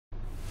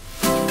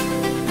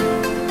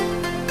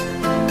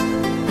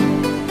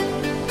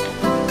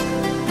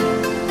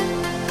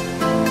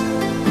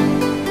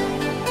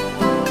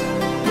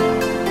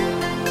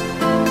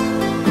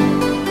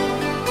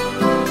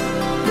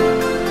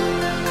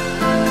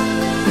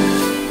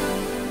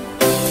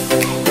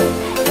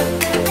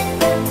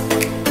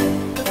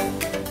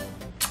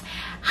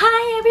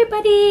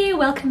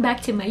welcome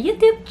back to my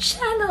YouTube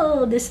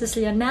channel. This is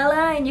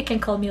Leonella and you can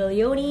call me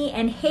Leonie.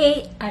 And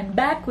hey, I'm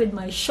back with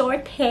my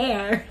short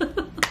hair.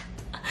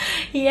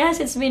 Yes,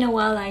 it's been a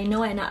while, I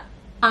know, and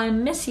I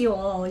miss you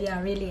all.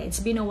 Yeah, really, it's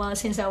been a while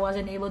since I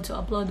wasn't able to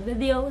upload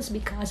videos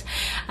because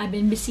I've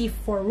been busy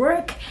for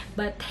work.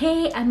 But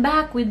hey, I'm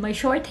back with my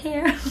short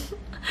hair.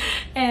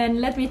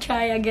 And let me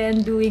try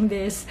again doing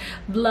this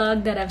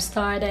vlog that I've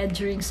started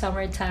during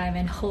summertime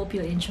and hope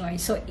you enjoy.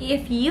 So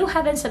if you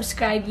haven't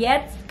subscribed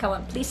yet, come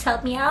on, please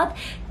help me out.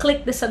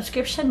 Click the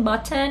subscription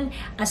button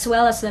as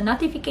well as the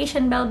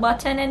notification bell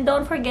button, and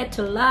don't forget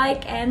to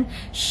like and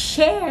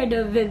share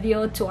the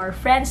video to our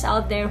friends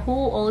out there who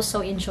also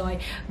enjoy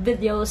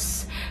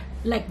videos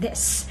like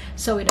this.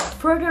 So without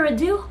further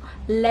ado,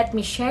 let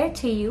me share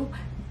to you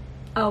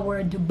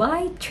our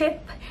Dubai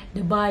trip,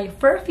 Dubai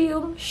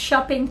perfume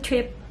shopping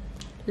trip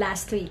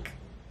last week.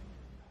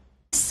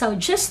 So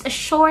just a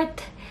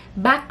short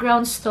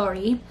background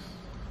story.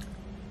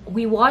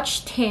 We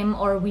watched him,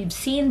 or we've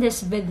seen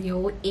this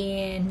video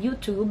in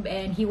YouTube,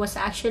 and he was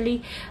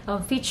actually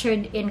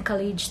featured in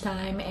College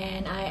Time,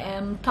 and I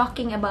am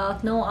talking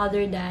about no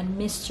other than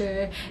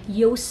Mr.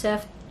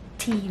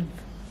 Teeb.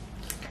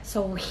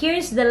 So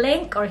here's the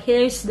link, or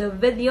here's the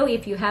video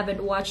if you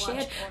haven't watched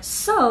it.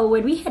 So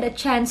when we had a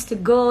chance to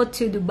go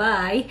to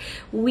Dubai,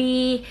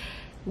 we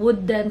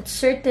wouldn't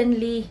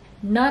certainly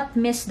not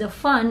miss the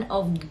fun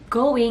of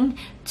going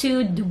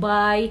to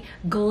Dubai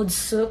Gold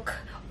Souk,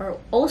 or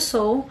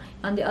also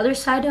on the other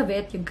side of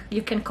it,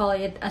 you can call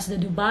it as the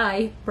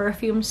Dubai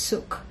Perfume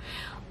Souk.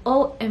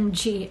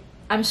 OMG.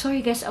 I'm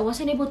sorry guys, I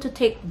wasn't able to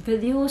take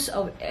videos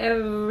of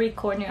every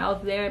corner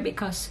out there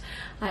because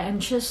I am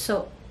just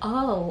so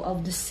awe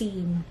of the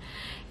scene.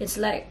 It's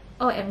like,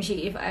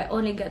 OMG, if I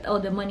only got all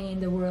the money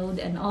in the world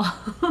and all,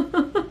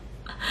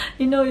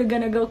 you know, you're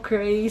gonna go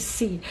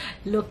crazy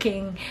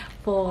looking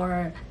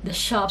for the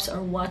shops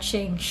or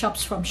watching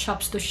shops from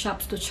shops to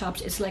shops to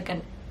shops. It's like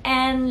an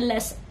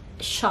endless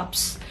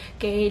shops,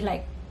 okay,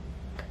 like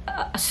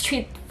a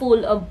street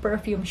full of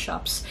perfume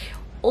shops.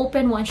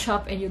 Open one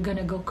shop and you're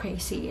gonna go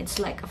crazy. It's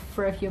like a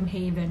perfume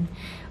haven.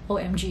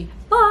 OMG.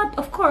 But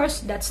of course,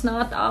 that's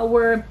not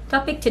our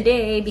topic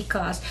today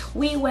because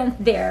we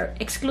went there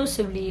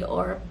exclusively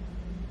or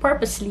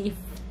purposely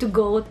to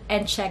go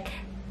and check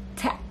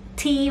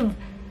Teeb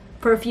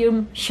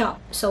perfume shop.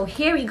 So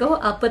here we go.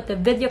 I'll put the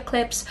video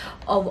clips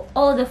of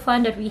all the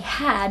fun that we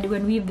had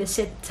when we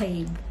visit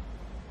Teeb.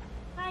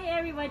 Hi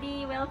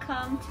everybody,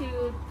 welcome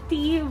to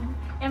Teeb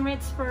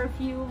Emirates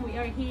Perfume. We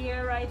are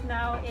here right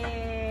now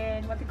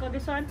in, what do you call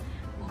this one?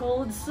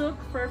 Gold Souk,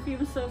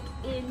 Perfume Souk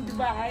in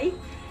Dubai.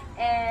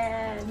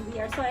 And we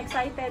are so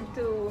excited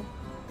to,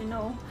 you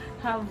know,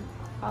 have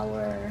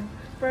our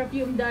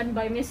perfume done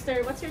by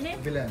Mr. What's your name?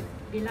 Bilan.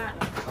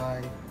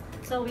 Hi.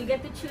 So we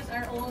get to choose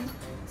our own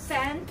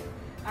scent,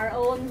 our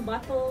own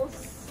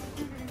bottles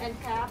and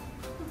cap.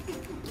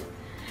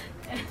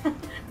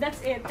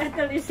 That's it.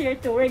 Ethel is here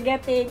too. We're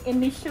getting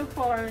Initio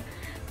for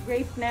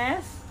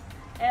greatness.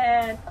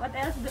 And what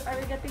else are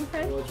we getting,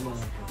 friend?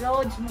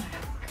 Roach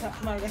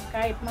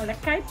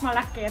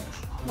Malakit,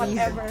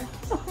 whatever.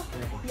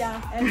 Yeah,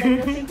 and then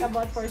we'll think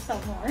about for some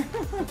more.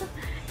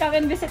 Come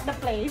and visit the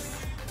place.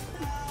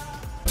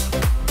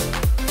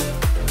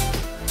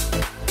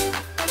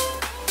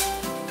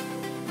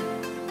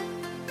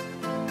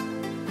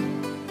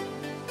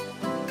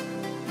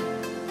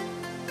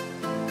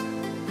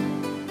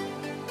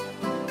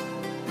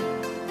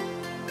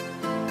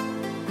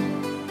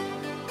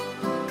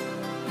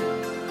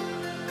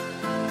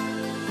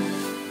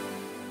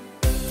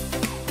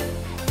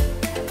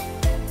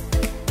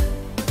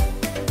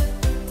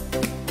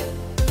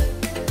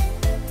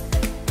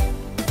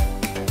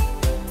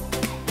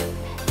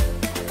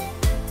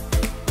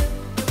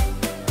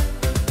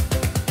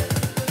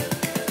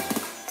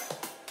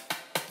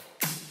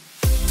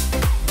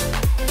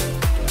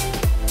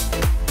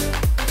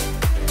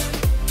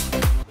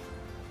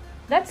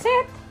 That's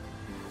it.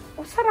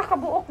 Usara ka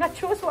buok na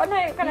choose.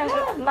 Wala ka na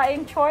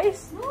laing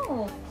choice.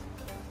 No.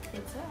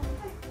 It's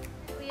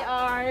We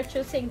are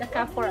choosing the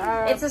cap for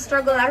our It's a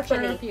struggle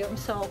actually.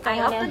 perfume. So I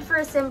opted for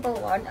a simple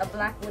one, a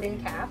black wooden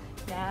cap.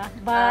 Yeah,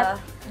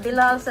 but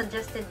Bilal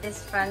suggested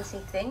this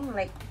fancy thing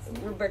like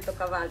Roberto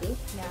Cavalli.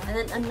 Yeah. And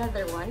then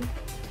another one.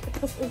 But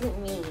this isn't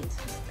me.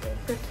 I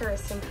prefer a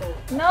simple.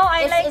 no,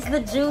 It's the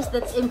juice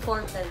that's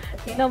important.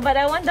 Okay. No, but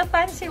I want the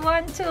fancy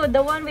one too.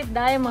 The one with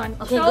diamond.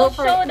 Okay, go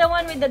for show it. the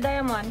one with the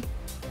diamond.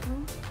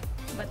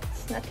 But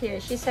it's not here.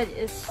 She said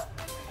it's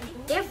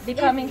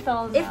becoming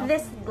tall now. If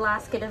this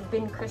glass could have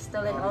been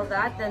crystal and all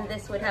that, then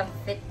this would have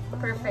fit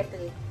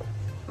perfectly.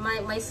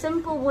 My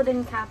simple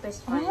wooden cap is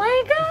Oh fine. my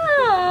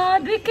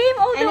god! We came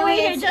all the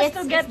way here Anyway, just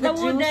to get the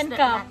juice wooden that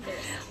cup.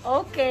 matters.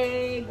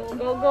 Okay,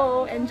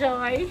 go,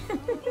 enjoy.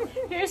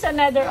 Here's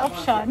another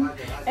option.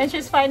 And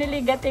she's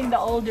finally getting the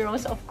old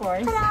rose, of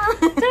course.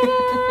 Ta-da!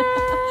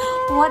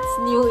 What's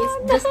new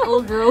is just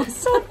old rose.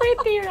 So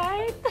pretty,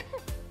 right?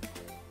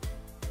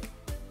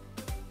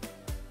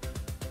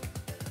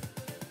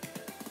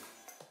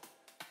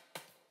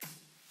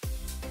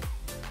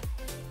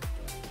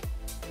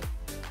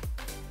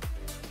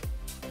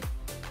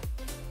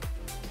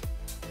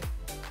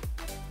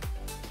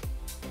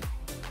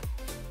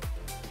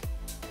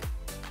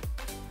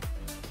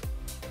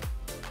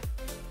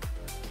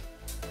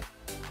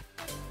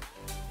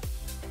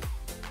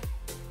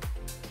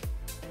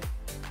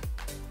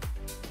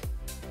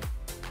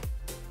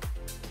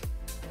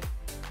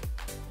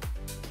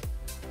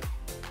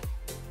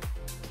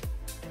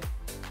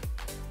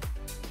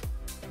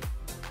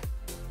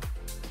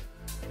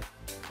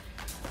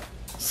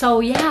 So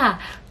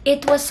yeah,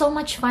 it was so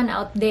much fun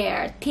out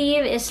there.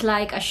 Teeb is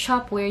like a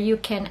shop where you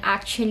can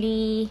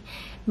actually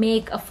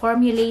make a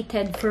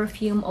formulated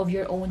perfume of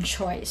your own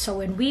choice. So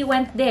when we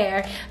went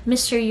there,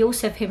 Mr.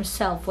 Joseph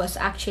himself was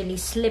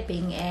actually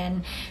sleeping,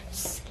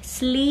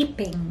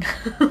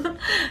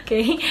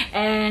 okay,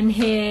 and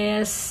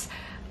his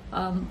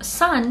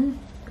son,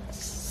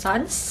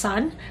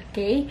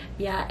 okay,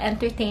 yeah,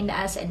 entertained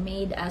us and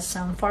made us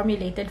some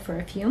formulated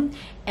perfume.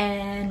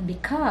 And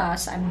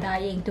because I'm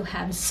dying to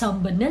have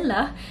some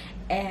vanilla,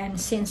 and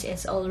since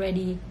it's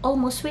already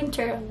almost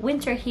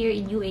winter here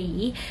in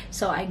UAE,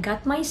 so I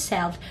got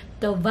myself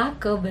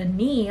Tobacco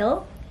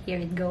Vanille. Here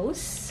it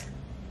goes.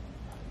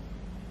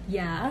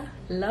 Yeah,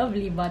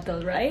 lovely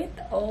bottle, right?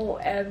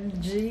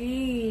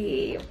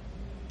 OMG,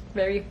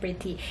 very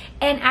pretty.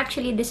 And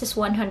actually this is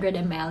 100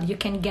 ml. You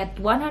can get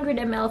 100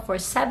 ml for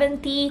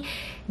 70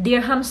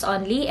 dirhams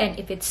only, and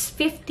if it's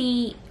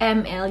 50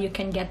 ml you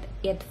can get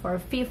it for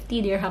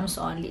 50 dirhams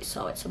only.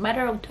 So it's a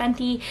matter of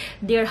 20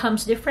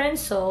 dirhams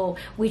difference. So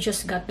we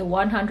just got the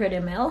 100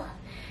 ml,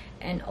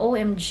 and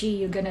OMG,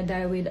 you're gonna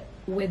die with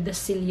the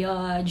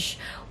sillage,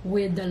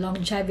 with the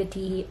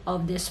longevity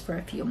of this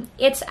perfume.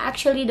 It's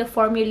actually the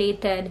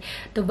formulated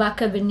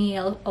Tobacco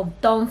Vanille of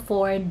Tom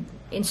Ford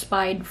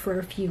inspired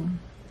perfume.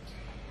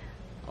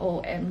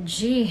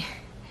 OMG.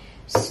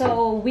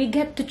 So we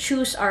get to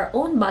choose our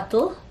own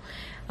bottle,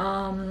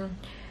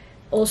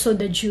 also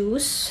the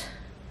juice,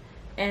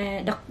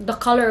 and the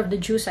color of the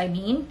juice, I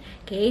mean,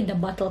 okay, the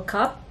bottle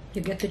cup.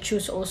 You get to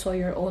choose also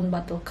your own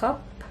bottle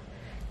cup.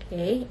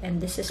 Okay, and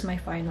this is my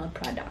final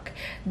product.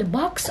 The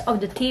box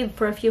of the Teeb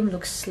perfume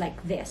looks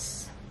like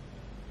this.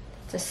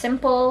 It's a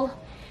simple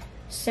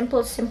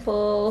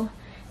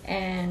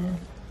and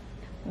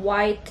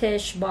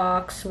whitish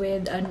box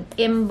with an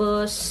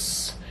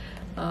emboss,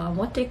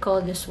 what do you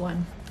call this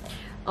one,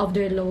 of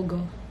their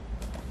logo.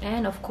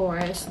 And of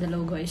course the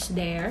logo is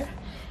there,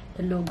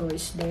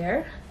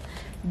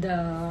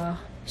 the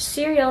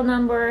serial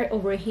number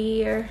over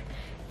here,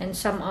 and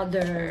some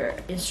other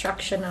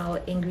instructional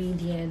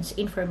ingredients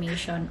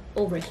information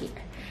over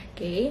here.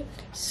 Okay,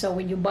 so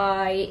when you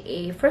buy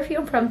a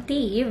perfume from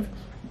Teeb,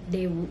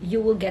 you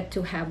will get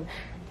to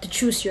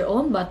choose your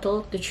own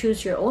bottle, to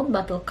choose your own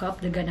bottle cup.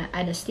 They're gonna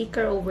add a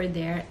sticker over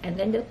there, and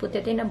then they'll put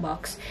it in a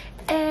box,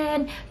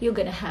 and you're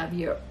gonna have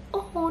your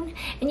own.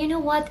 And you know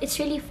what, it's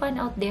really fun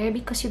out there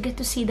because you get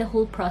to see the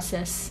whole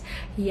process.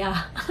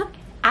 Yeah.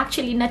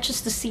 Actually, not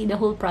just to see the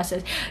whole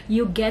process,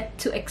 you get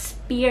to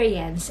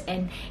experience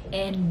and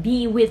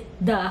be with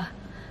the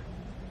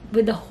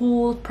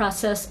whole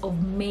process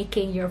of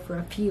making your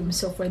perfume.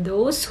 So for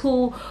those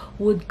who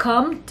would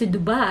come to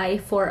Dubai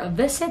for a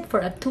visit,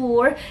 for a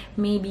tour,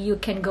 maybe you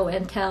can go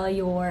and tell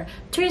your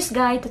tourist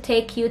guide to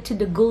take you to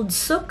the Gold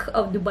Souk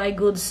of Dubai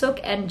Gold Souk,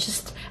 and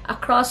just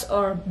across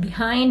or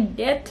behind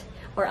it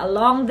or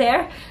along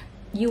there,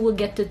 you will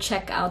get to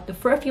check out the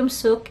Perfume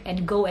Souk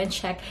and go and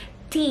check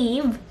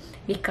Teeb,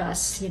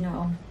 because, you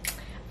know,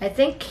 I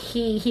think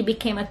he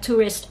became a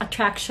tourist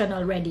attraction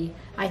already.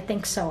 I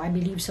think so, I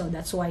believe so.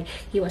 That's why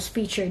he was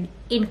featured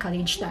in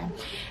college time.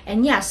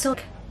 And yeah, so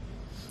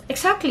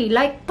exactly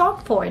like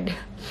Tom Ford.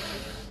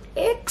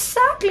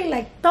 Exactly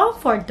like Tom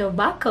Ford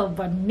Tobacco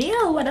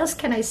Vanille. What else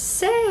can I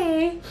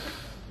say?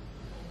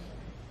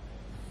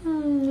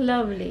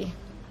 Lovely,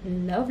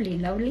 lovely,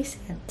 lovely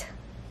scent.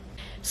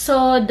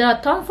 So the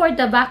Tom Ford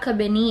Tobacco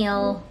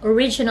Vanille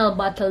original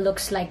bottle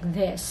looks like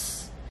this.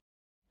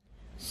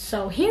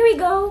 So here we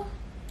go,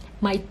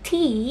 my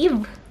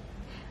Teeb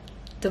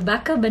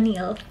Tobacco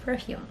Vanille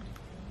perfume.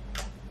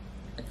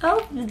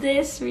 Love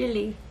this,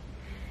 really.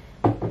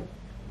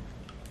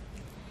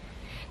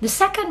 The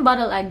second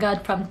bottle I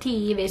got from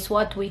Teeb is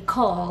what we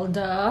call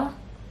the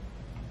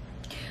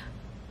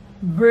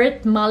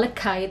Burt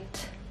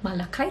Malachite.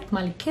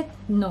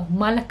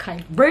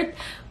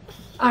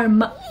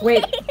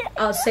 Wait,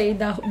 I'll say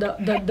the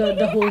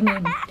whole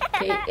name.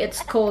 Okay,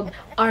 it's called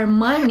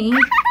Armani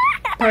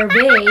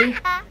Parfait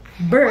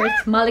Burt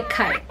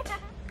Malachite.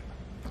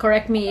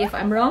 Correct me if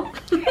I'm wrong.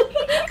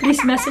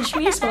 Please message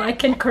me so I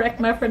can correct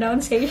my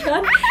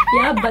pronunciation.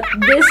 Yeah, but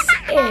this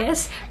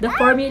is the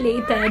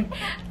formulated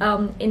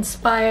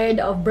inspired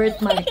of Burt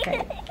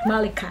Malachite.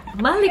 Hirap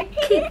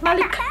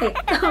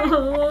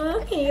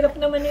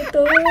naman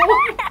ito.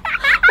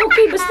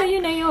 Okay, basta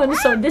yun na yun.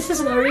 So this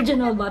is the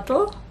original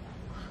bottle,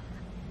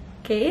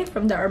 okay,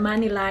 from the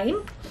Armani line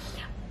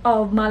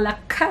of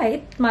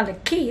Malachite.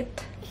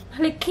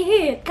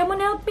 Come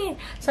on, help me.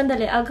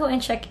 Sandali, I'll go and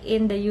check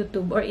in the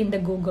YouTube or in the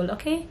Google,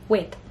 okay?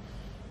 Wait.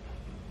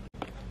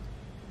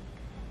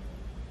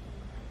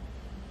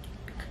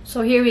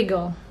 So here we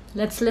go.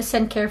 Let's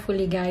listen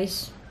carefully,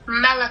 guys.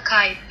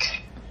 Malachite.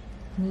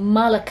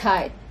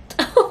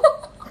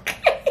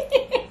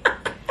 Okay.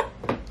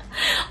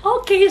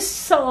 Okay,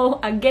 so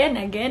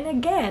again.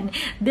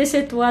 This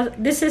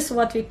is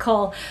what we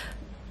call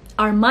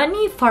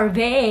Armani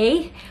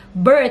Parfait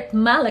Burt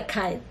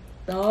Malachite.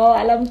 Oh,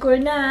 alam ko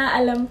na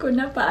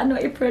paano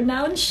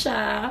i-pronounce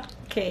siya.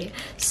 Okay,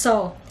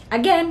 so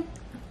again,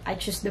 I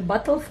choose the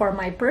bottle for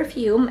my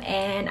perfume,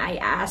 and I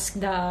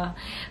asked the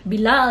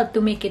Bilal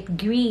to make it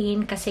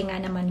green kasi nga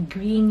naman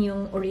green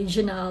yung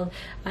original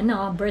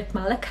birth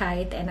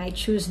malachite, and I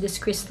choose this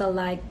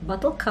crystal-like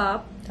bottle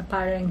cup, the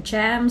parang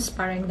gems,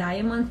 parang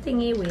diamond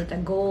thingy with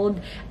a gold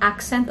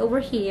accent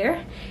over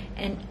here.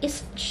 And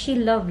isn't she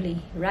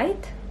lovely,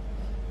 right?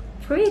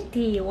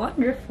 Pretty,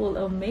 wonderful,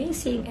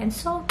 amazing, and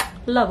so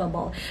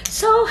lovable.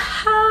 So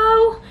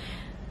how's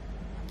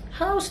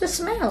the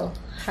smell?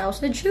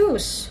 How's the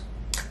juice?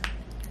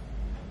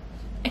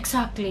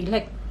 Exactly,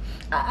 like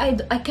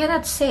I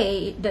cannot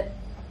say that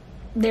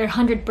they're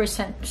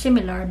 100%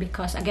 similar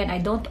because again, I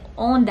don't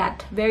own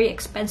that very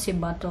expensive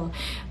bottle,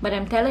 but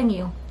I'm telling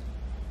you,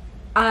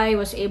 I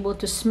was able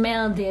to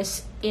smell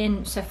this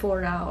in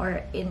Sephora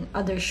or in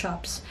other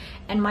shops,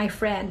 and my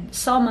friend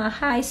Soma,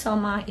 hi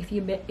Soma, if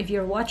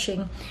you're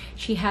watching,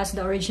 she has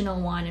the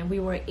original one, and we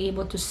were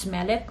able to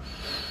smell it,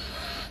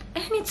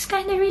 and it's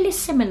kind of really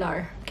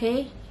similar.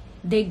 Okay,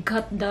 they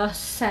got the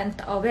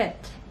scent of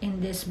it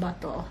in this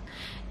bottle,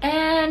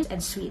 and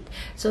sweet.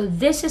 So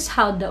this is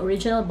how the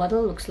original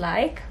bottle looks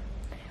like,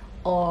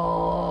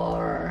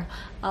 or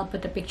I'll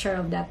put a picture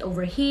of that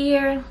over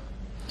here.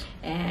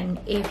 And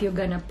if you're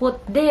gonna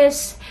put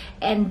this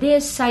and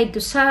this side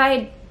to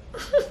side,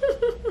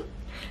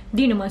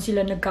 di naman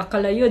sila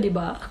nagkakalayo, di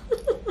ba?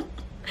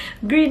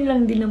 Green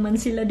lang din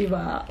naman sila, di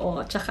ba?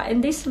 Oh, tsaka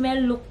and they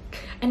smell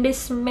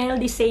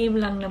the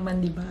same lang naman,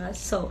 di ba?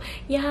 So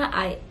yeah,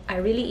 I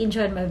really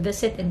enjoyed my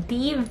visit in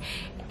Teeb,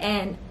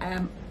 and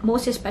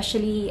most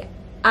especially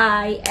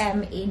I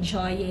am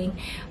enjoying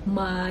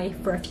my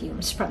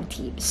perfumes from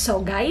Teeb.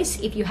 So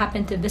guys, if you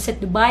happen to visit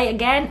Dubai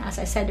again,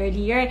 as I said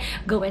earlier,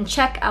 go and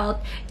check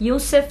out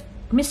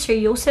Mr.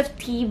 Yosef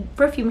Teeb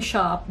perfume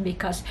shop,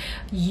 because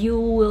you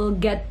will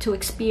get to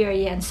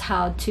experience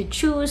how to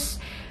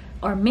choose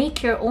or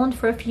make your own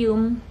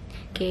perfume,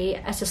 okay,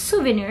 as a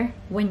souvenir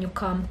when you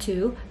come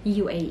to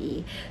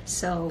UAE.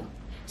 So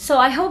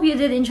I hope you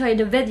did enjoy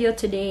the video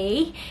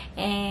today,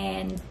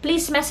 and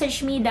please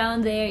message me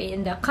down there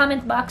in the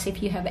comment box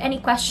if you have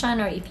any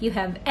question or if you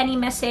have any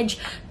message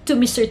to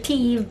Mr.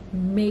 Teeb.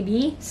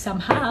 Maybe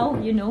somehow,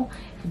 you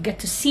get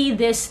to see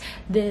this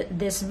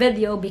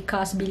video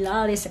because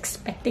Bilal is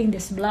expecting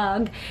this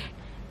vlog.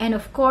 And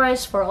of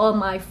course, for all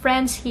my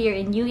friends here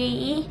in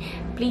UAE,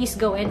 please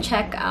go and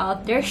check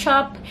out their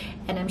shop,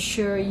 and I'm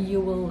sure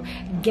you will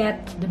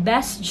get the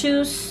best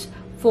juice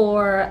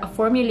for a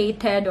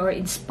formulated or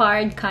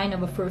inspired kind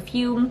of a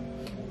perfume,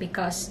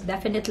 because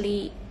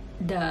definitely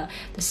the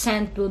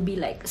scent will be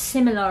like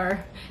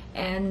similar,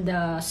 and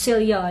the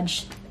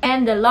sillage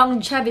and the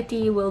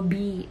longevity will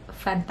be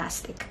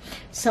fantastic.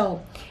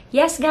 So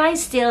yes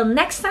guys, till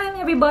next time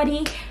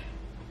everybody,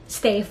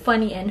 stay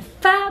funny and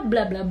fab,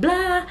 blah blah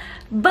blah.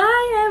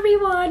 Bye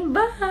everyone,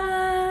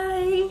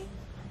 bye.